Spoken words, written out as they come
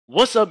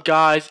What's up,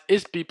 guys?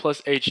 It's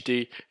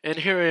BplusHD, and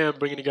here I am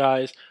bringing you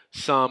guys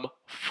some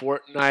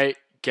Fortnite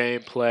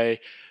gameplay.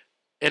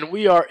 And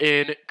we are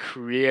in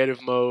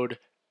creative mode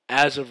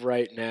as of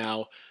right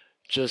now,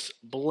 just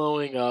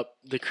blowing up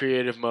the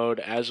creative mode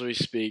as we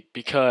speak,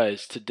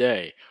 because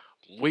today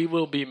we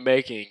will be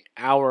making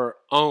our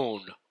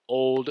own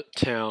Old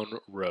Town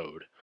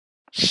Road.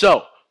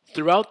 So,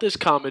 throughout this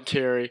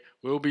commentary,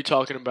 we will be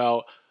talking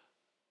about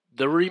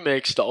the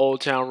remix to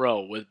Old Town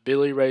Road with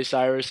Billy Ray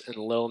Cyrus and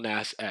Lil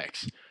Nas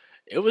X.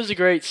 It was a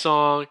great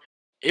song.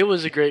 It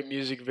was a great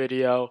music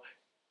video.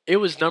 It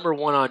was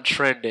 #1 on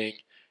trending.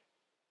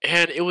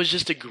 And it was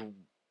just a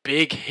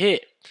big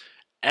hit.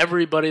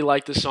 Everybody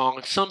liked the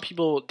song. Some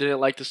people didn't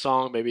like the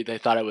song. Maybe they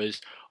thought it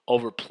was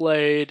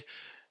overplayed.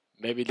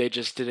 Maybe they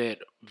just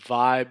didn't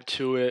vibe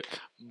to it.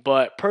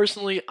 But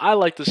personally, I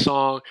liked the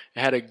song.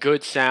 It had a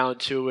good sound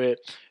to it.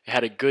 It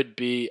had a good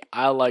beat.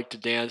 I liked to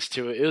dance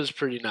to it. It was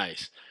pretty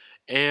nice.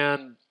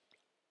 And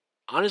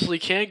honestly,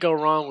 can't go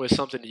wrong with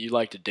something that you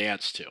like to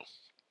dance to.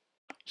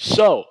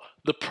 So,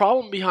 the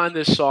problem behind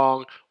this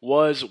song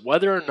was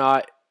whether or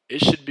not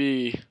it should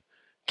be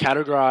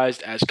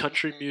categorized as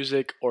country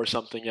music or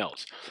something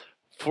else.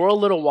 For a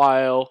little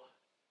while,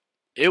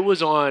 it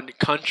was on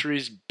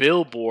country's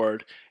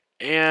Billboard,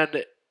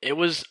 and it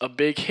was a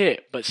big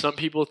hit, but some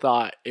people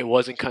thought it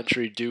wasn't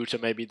country due to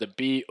maybe the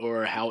beat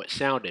or how it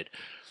sounded.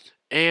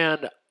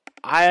 And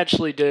I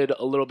actually did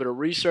a little bit of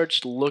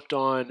research, looked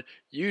on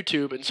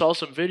YouTube, and saw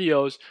some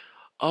videos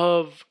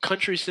of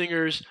country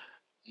singers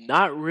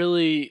not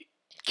really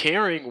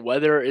caring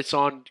whether it's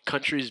on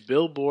country's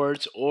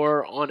billboards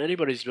or on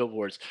anybody's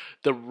billboards.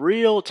 The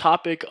real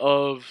topic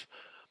of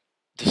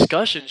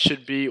discussion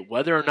should be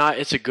whether or not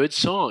it's a good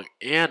song,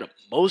 and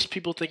most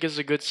people think it's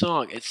a good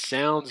song. It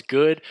sounds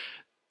good.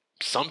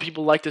 Some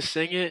people like to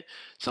sing it.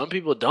 Some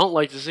people don't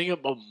like to sing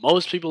it, but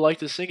most people like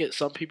to sing it.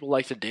 Some people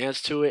like to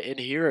dance to it and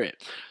hear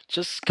it.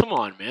 Just come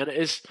on, man.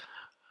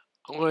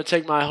 I'm going to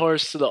take my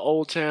horse to the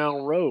Old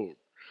Town Road.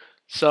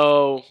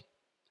 So,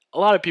 a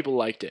lot of people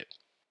liked it.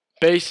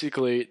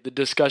 Basically, the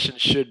discussion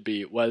should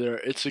be whether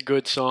it's a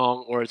good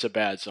song or it's a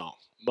bad song.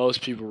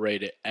 Most people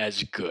rate it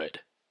as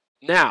good.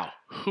 Now,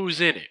 who's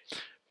in it?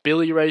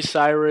 Billy Ray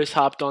Cyrus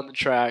hopped on the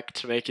track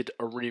to make it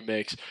a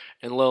remix,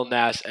 and Lil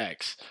Nas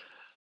X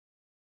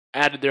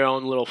added their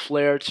own little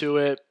flair to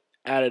it,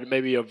 added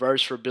maybe a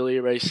verse for Billy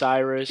Ray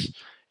Cyrus,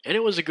 and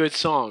it was a good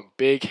song.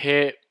 Big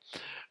hit,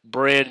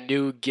 brand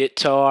new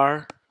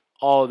guitar,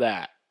 all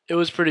that. It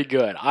was pretty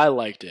good. I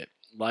liked it,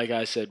 like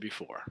I said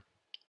before.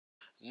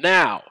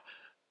 Now,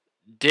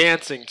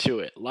 dancing to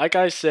it. Like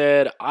I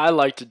said, I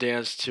like to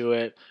dance to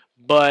it,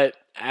 but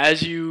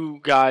as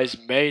you guys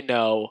may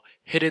know,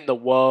 hitting the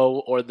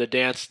whoa or the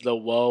dance to the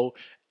whoa,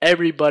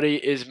 everybody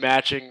is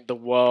matching the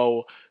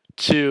whoa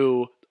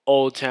to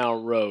Old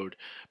Town Road,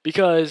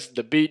 because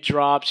the beat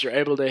drops, you're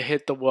able to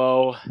hit the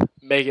whoa,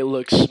 make it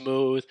look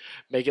smooth,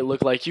 make it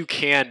look like you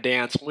can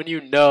dance when you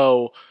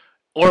know,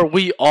 or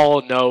we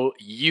all know,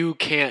 you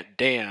can't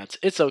dance.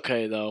 It's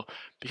okay though,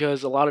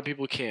 because a lot of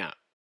people can't.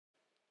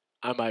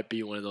 I might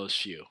be one of those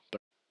few.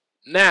 But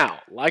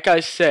now, like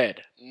I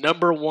said,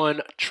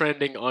 #1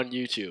 trending on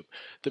YouTube,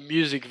 the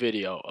music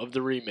video of the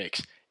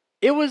remix.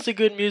 It was a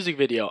good music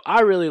video.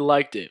 I really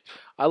liked it.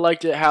 I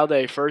liked it how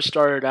they first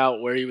started out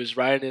where he was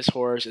riding his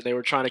horse and they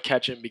were trying to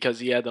catch him because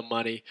he had the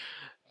money.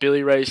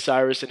 Billy Ray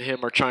Cyrus and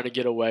him are trying to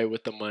get away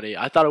with the money.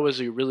 I thought it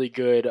was a really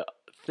good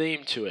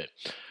theme to it.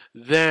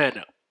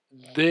 Then,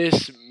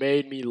 this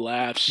made me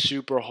laugh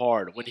super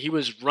hard. When he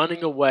was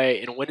running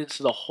away and went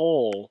into the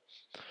hole.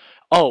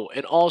 Oh,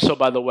 and also,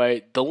 by the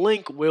way, the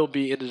link will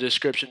be in the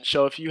description,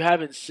 so if you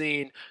haven't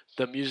seen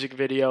the music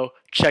video,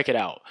 check it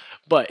out.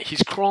 But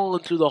he's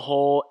crawling through the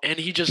hole, and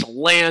he just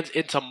lands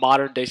into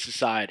modern day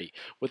society,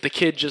 with the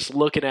kid just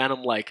looking at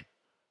him like,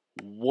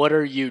 what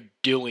are you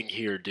doing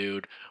here,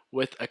 dude?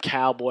 With a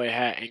cowboy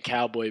hat and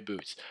cowboy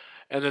boots.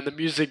 And then the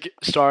music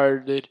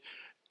started,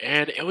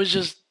 and it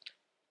was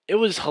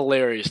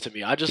hilarious to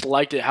me. I just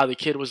liked it how the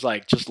kid was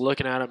like, just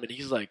looking at him, and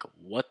he's like,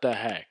 what the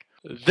heck?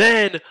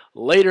 Then,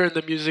 later in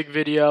the music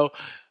video,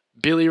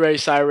 Billy Ray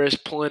Cyrus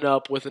pulling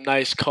up with a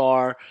nice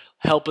car,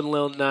 helping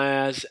Lil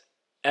Nas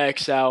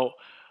X out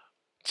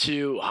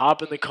to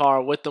hop in the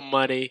car with the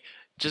money,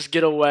 just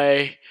get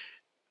away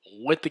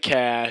with the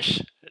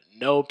cash,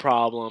 no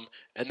problem.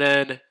 And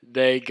then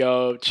they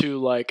go to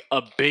like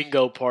a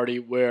bingo party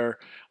where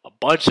a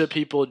bunch of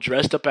people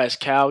dressed up as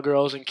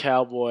cowgirls and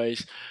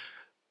cowboys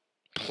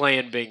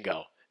playing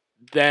bingo.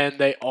 Then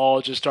they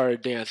all just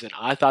started dancing.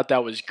 I thought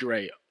that was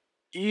great.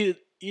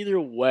 Either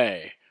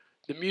way,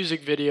 the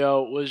music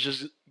video was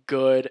just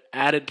good,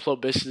 added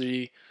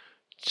publicity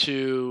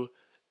to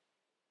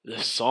the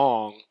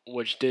song,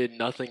 which did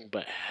nothing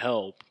but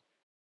help.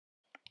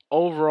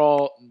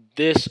 Overall,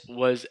 this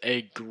was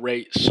a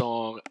great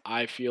song,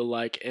 I feel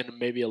like, and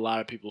maybe a lot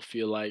of people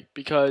feel like,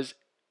 because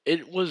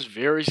it was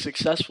very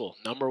successful.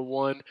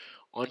 #1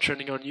 on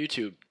trending on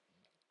YouTube.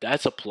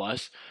 That's a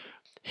plus.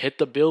 Hit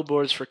the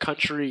billboards for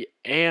country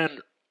and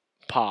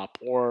pop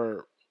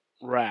or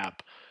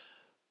rap.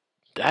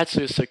 that's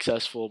a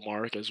successful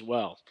mark as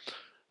well.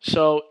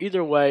 So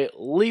either way,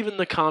 leave in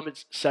the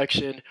comments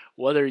section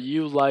whether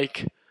you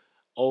like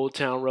Old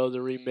Town Road the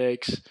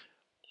remix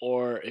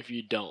or if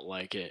you don't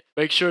like it.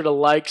 Make sure to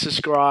like,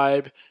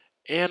 subscribe,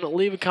 and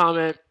leave a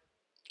comment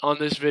on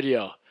this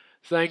video.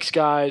 Thanks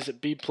guys,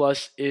 B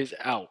Plus is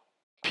out.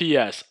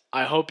 P.S.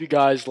 I hope you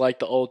guys like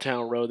the Old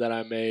Town Road that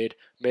I made.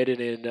 Made it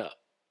in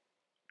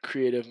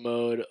creative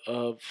mode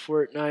of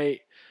Fortnite.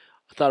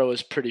 I thought it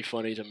was pretty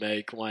funny to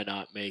make. Why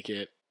not make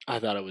it? I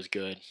thought it was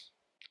good.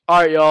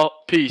 Alright y'all,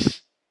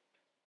 peace.